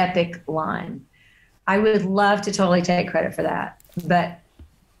that epic line. I would love to totally take credit for that, but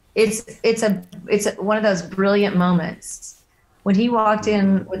it's one of those brilliant moments when he walked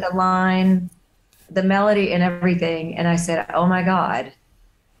in with a line, the melody and everything, and I said, "Oh my God,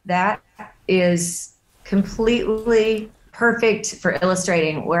 that is completely perfect for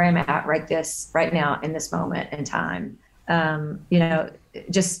illustrating where I'm at right now in this moment in time."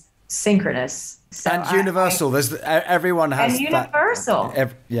 Just synchronous. So and universal. There's everyone has and universal.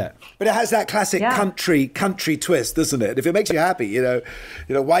 That, yeah, but it has that classic country twist, doesn't it? If it makes you happy,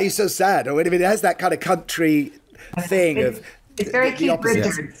 why are you so sad? Or it has that kind of country thing it's very Keith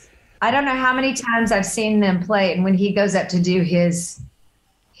Richards. I don't know how many times I've seen them play, and when he goes up to do his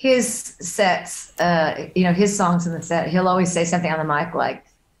sets, his songs in the set, he'll always say something on the mic like,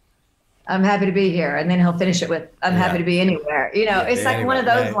 "I'm happy to be here," and then he'll finish it with, "I'm happy to be anywhere." It's like one of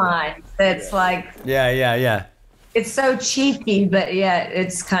those lines that's like, it's so cheeky, but yeah,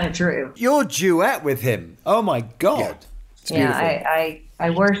 it's kind of true. Your duet with him, oh my God! I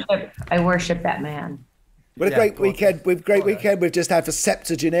worship that man. What a great weekend! We've just had for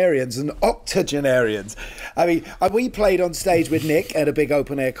septuagenarians and octogenarians. I mean, we played on stage with Nick at a big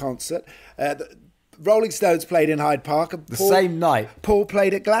open air concert. Rolling Stones played in Hyde Park. And the same night. Paul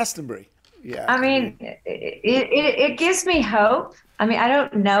played at Glastonbury. Yeah. I mean, it gives me hope. I mean, I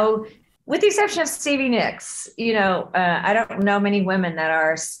don't know, with the exception of Stevie Nicks, I don't know many women that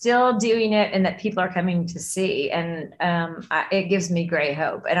are still doing it and that people are coming to see. And it gives me great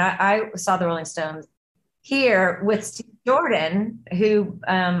hope. And I saw the Rolling Stones here with Steve Jordan, who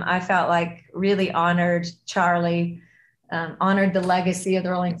I felt like really honored Charlie, honored the legacy of the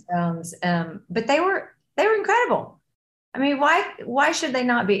Rolling Stones. But they were incredible. I mean, why should they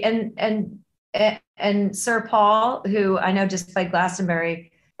not be? And Sir Paul, who I know just played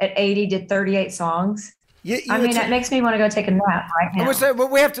Glastonbury at 80, did 38 songs. That makes me want to go take a nap right now. Well,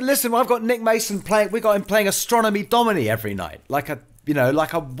 we have to listen. I've got Nick Mason playing. We got him playing Astronomy Domini every night, like a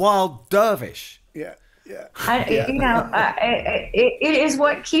wild dervish. Yeah. It is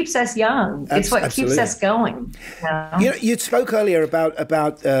what keeps us young. It's what keeps us going. You spoke earlier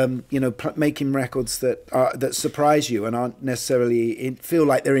about making records that surprise you and aren't necessarily feel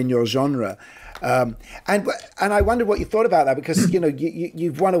like they're in your genre. And I wondered what you thought about that, because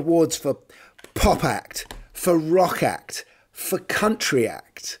you've won awards for pop act, for rock act, for country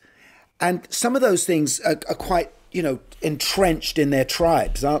act, and some of those things are quite entrenched in their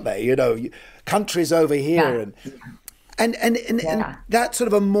tribes, aren't they? Countries over here, and that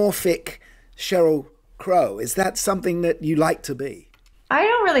sort of amorphic Sheryl Crow, is that something that you like to be? I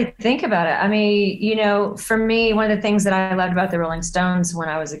don't really think about it. I mean, for me, one of the things that I loved about the Rolling Stones when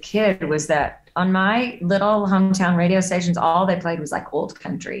I was a kid was that on my little hometown radio stations, all they played was like old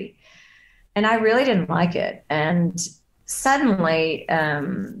country, and I really didn't like it. And suddenly,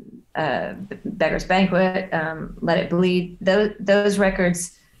 Beggar's Banquet, Let It Bleed, those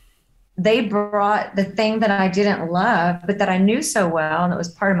records, they brought the thing that I didn't love, but that I knew so well, and it was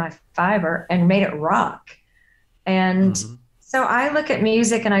part of my fiber, and made it rock. And so I look at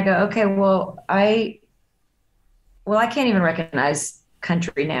music and I go, okay, I can't even recognize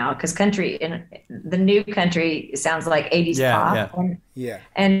country now, because country in the new country sounds like 80s pop.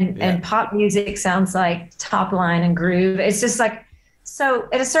 And pop music sounds like Top Line and Groove. It's just like, so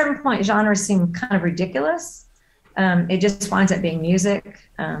at a certain point, genres seem kind of ridiculous. It just winds up being music.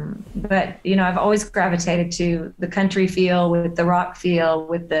 But, I've always gravitated to the country feel with the rock feel,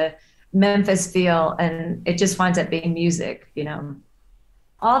 with the Memphis feel, and it just winds up being music,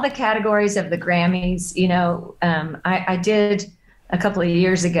 All the categories of the Grammys, I did a couple of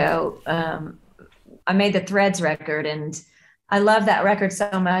years ago. I made the Threads record, and I love that record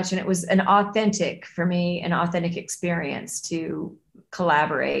so much. And it was an authentic experience to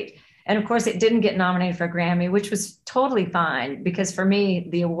collaborate. And of course, it didn't get nominated for a Grammy, which was totally fine, because for me,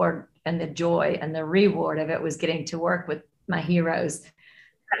 the award and the joy and the reward of it was getting to work with my heroes.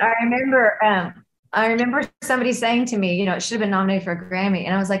 But I remember somebody saying to me, it should have been nominated for a Grammy.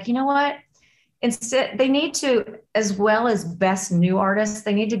 And I was like, you know what? Instead, they need to, as well as best new artist,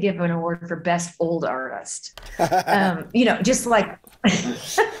 they need to give an award for best old artist. Just like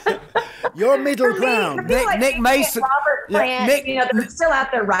your middle ground. Nick Mason, Robert Plant, they're still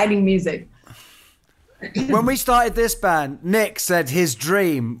out there writing music. When we started this band, Nick said his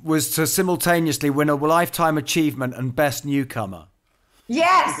dream was to simultaneously win a lifetime achievement and best newcomer.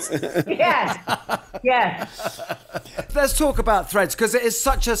 Yes. Let's talk about Threads, because it is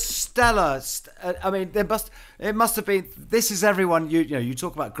such a stellar. It must have been. This is everyone you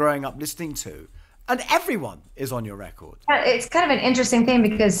talk about growing up listening to, And everyone is on your record. It's kind of an interesting thing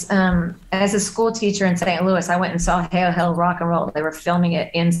because as a school teacher in St. Louis, I went and saw Hail, Hail, Rock and Roll. They were filming it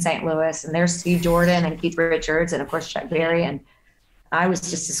in St. Louis, and there's Steve Jordan and Keith Richards and, of course, Chuck Berry. And I was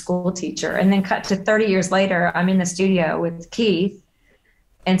just a school teacher. And then cut to 30 years later, I'm in the studio with Keith,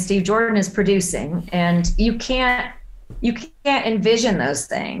 and Steve Jordan is producing. And you can't envision those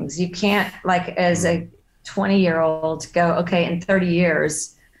things. You can't, like, as a 20-year-old go, okay, in 30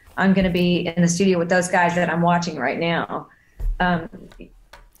 years, I'm going to be in the studio with those guys that I'm watching right now. And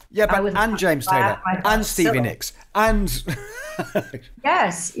James Taylor and Stevie Nicks and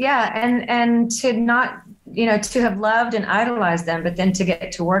yes, yeah, and to not, to have loved and idolized them, but then to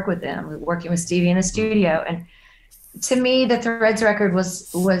get to work with them, working with Stevie in the studio. And to me, the Threads record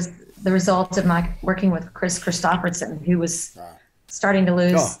was the result of my working with Chris Christopherson, who was starting to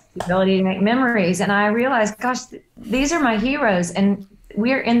lose the ability to make memories. And I realized, gosh, these are my heroes, and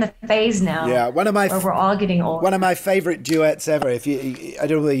we're in the phase now. Yeah, where we're all getting old. One of my favorite duets ever. I don't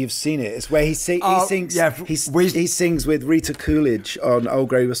know whether you've seen it. It's where he sings. Yeah, he sings with Rita Coolidge on Old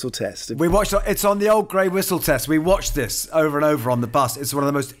Grey Whistle Test. We watched. It's on the Old Grey Whistle Test. We watched this over and over on the bus. It's one of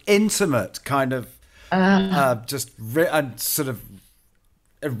the most intimate kind of, sort of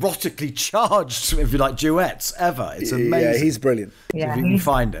erotically charged, if you like, duets ever. It's amazing. Yeah, he's brilliant. Yeah, if you can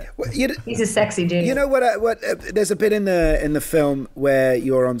find it. Well, he's a sexy dude. You know what? There's a bit in the film where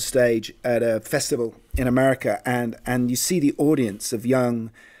you're on stage at a festival in America, and you see the audience of young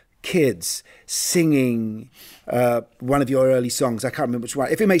kids singing one of your early songs. I can't remember which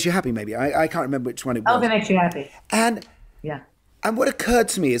one. If it makes you happy, maybe. I can't remember which one it was. Oh, if it makes you happy. And what occurred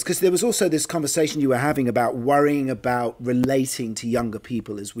to me is, because there was also this conversation you were having about worrying about relating to younger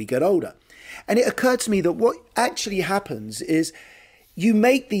people as we get older. And it occurred to me that what actually happens is you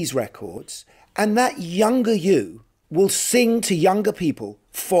make these records and that younger you will sing to younger people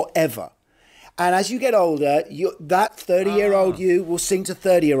forever. And as you get older, that 30-year-old you will sing to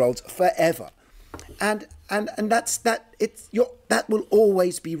 30-year-olds forever. And that will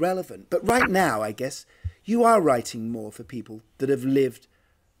always be relevant. But right now, I guess, you are writing more for people that have lived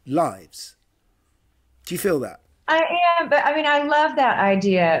lives. Do you feel that? I am, but I mean, I love that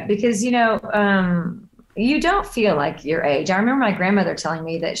idea because, you don't feel like your age. I remember my grandmother telling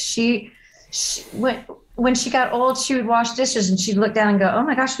me that she when she got old, she would wash dishes and she'd look down and go, oh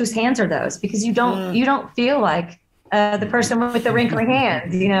my gosh, whose hands are those? Because you don't feel like the person with the wrinkly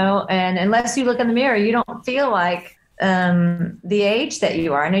hands, and unless you look in the mirror, you don't feel like the age that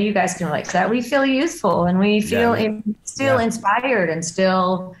you are. I know you guys can relate to that. We feel youthful and we feel inspired and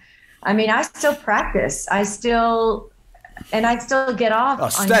still, I still practice. I still get off. Oh,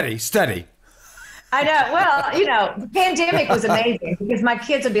 steady. I know. Well, the pandemic was amazing because my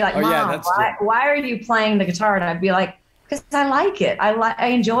kids would be like, Mom, why are you playing the guitar? And I'd be like, because I like it. I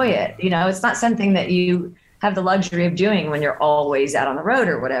enjoy it. It's not something that you have the luxury of doing when you're always out on the road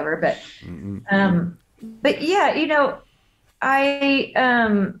or whatever. But yeah,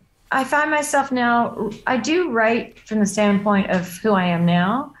 I find myself now, I do write from the standpoint of who I am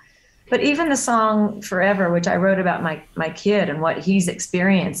now, but even the song Forever, which I wrote about my kid and what he's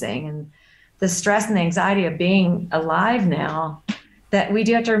experiencing and the stress and the anxiety of being alive now, that we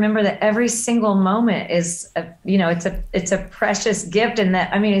do have to remember that every single moment is, it's a precious gift. And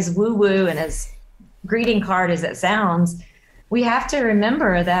that, as woo-woo and as greeting card as it sounds, we have to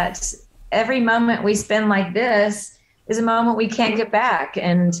remember that every moment we spend like this is a moment we can't get back.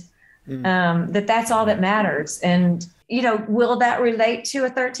 And that's all that matters. And, will that relate to a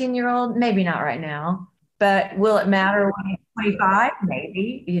 13-year-old? Maybe not right now, but will it matter when he's 25?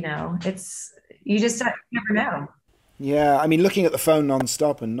 Maybe, you just never know. Yeah. Looking at the phone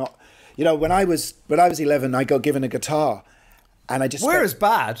nonstop and not, when I was 11, I got given a guitar. And I just We're as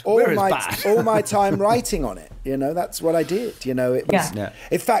bad. All my time writing on it. That's what I did. It was. Yeah.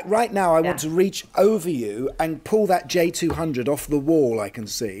 In fact, right now I want to reach over you and pull that J200 off the wall. I can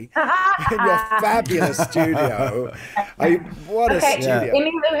see in your fabulous studio. What a studio!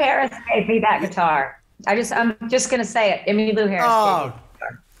 Emmylou Harris gave me that guitar. I'm just going to say it. Emmylou Harris. Gave me that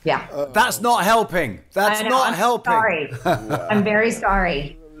guitar. Yeah. That's not helping. That's not helping. Sorry. I'm very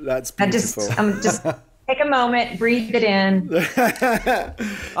sorry. That's beautiful. I'm just. Take a moment, breathe it in.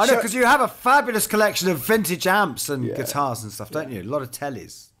 I know, because you have a fabulous collection of vintage amps and guitars and stuff, don't you? A lot of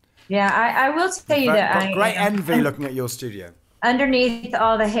tellies. Yeah, I will tell you that I've got great envy looking at your studio. Underneath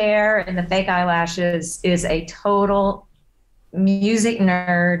all the hair and the fake eyelashes is a total music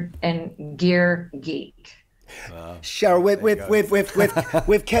nerd and gear geek. Sheryl,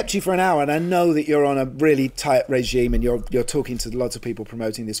 we've kept you for an hour, and I know that you're on a really tight regime, and you're talking to lots of people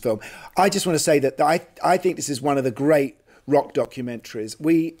promoting this film. I just want to say that I think this is one of the great rock documentaries.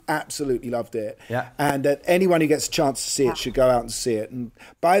 We absolutely loved it. Yeah. And anyone who gets a chance to see it should go out and see it. And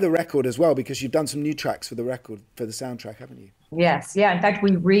buy the record as well, because you've done some new tracks for the record, for the soundtrack, haven't you? Yes. Yeah. In fact,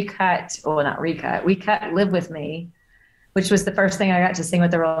 we cut Live With Me, which was the first thing I got to sing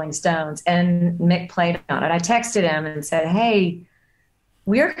with the Rolling Stones. And Mick played on it. I texted him and said, hey,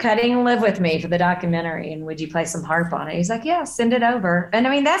 we're cutting Live With Me for the documentary, and would you play some harp on it? He's like, yeah, send it over. And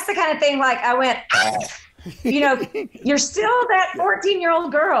I mean, that's the kind of thing, like, I went, you're still that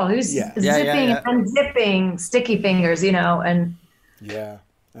 14-year-old girl who's zipping and unzipping sticky fingers, and. Yeah,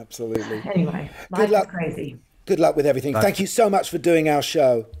 absolutely. Anyway, life is crazy. Good luck with everything. Thank you so much for doing our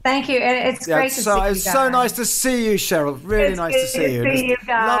show. Thank you. And it's great to see you guys. It's so nice to see you, Cheryl. Really nice to see you. See you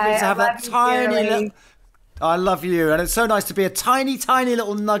guys. Lovely to have that tiny little... I love you. And it's so nice to be a tiny, tiny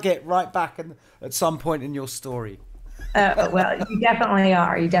little nugget right back at some point in your story. Well, you definitely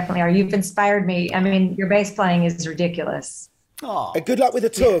are. You've inspired me. I mean, your bass playing is ridiculous. Good luck with the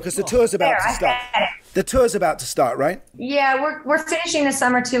tour, because the tour's about to start. The tour's about to start, right? Yeah, we're finishing the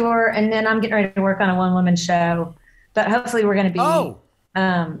summer tour, and then I'm getting ready to work on a one-woman show. But hopefully we're going to be...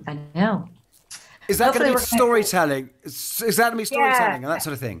 I know. Is that going to be storytelling? Is that going to be storytelling and that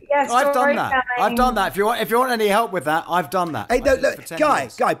sort of thing? Yeah, I've done that. If you want any help with that, I've done that. Hey, look,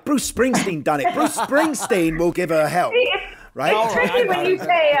 Guy, Bruce Springsteen done it. Bruce Springsteen will give her help. Right? It's tricky when you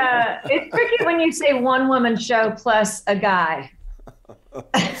say it's tricky when you say one woman show plus a guy.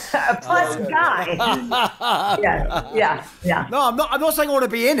 Plus guy. Yeah. No, I'm not saying I want to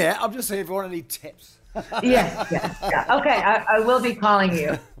be in it. I'm just saying if you want any tips. Yeah. Okay, I will be calling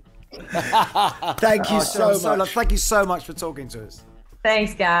you. Thank you so much. Thank you so much for talking to us.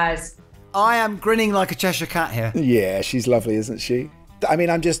 Thanks, guys. I am grinning like a Cheshire cat here. Yeah, she's lovely, isn't she? I mean,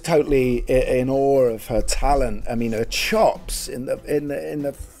 I'm just totally in awe of her talent. I mean, her chops in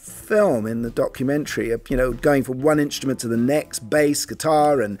the film, in the documentary, going from one instrument to the next, bass,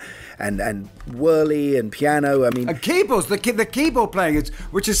 guitar, and whirly and piano. I mean, and keyboards. The keyboard playing,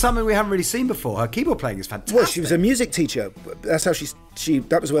 which is something we haven't really seen before. Her keyboard playing is fantastic. Well, she was a music teacher. That's how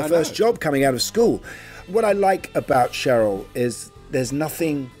that was her first job coming out of school. What I like about Cheryl is there's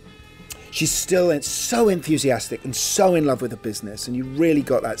nothing. She's still so enthusiastic and so in love with the business, and you really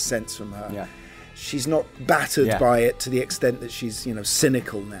got that sense from her. Yeah. She's not battered by it to the extent that she's,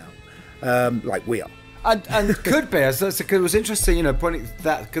 cynical now, like we are. And could be. It was interesting, pointing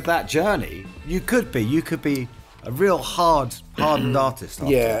that journey. You could be a real hardened artist.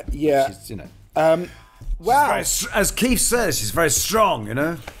 Yeah. She's, wow. As Keith says, she's very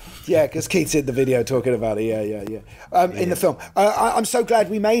strong. Yeah, because Keith's in the video talking about it. Yeah. In the film. I'm so glad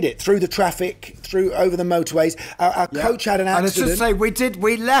we made it through the traffic, over the motorways. Our coach had an accident. And let's just say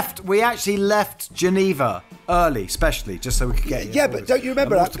we actually left Geneva early, especially just so we could get here. Yeah, but don't you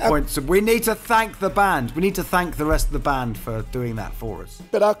remember that? The point? So we need to thank the band. We need to thank the rest of the band for doing that for us.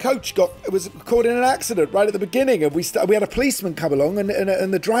 But our coach was caught in an accident right at the beginning, and we had a policeman come along, and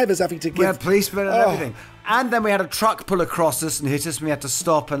the driver's having to give... We had policemen and everything. And then we had a truck pull across us and hit us, and we had to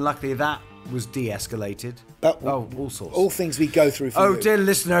stop, and luckily that was de-escalated. All sorts. All things we go through for you. Dear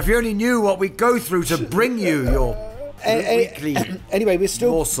listener, if you only knew what we go through to bring you your weekly Anyway, we've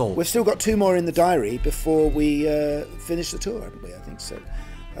still got 2 more in the diary before we finish the tour, haven't we? I think so.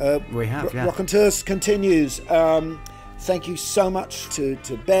 We have, yeah. Rockonteurs continues. Thank you so much to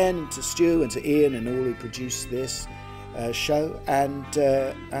Ben and to Stu and to Ian and all who produced this show, and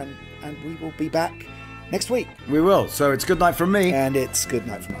we will be back next week. We will. So it's good night from me. And it's good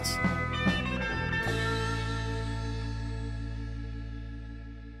night from us.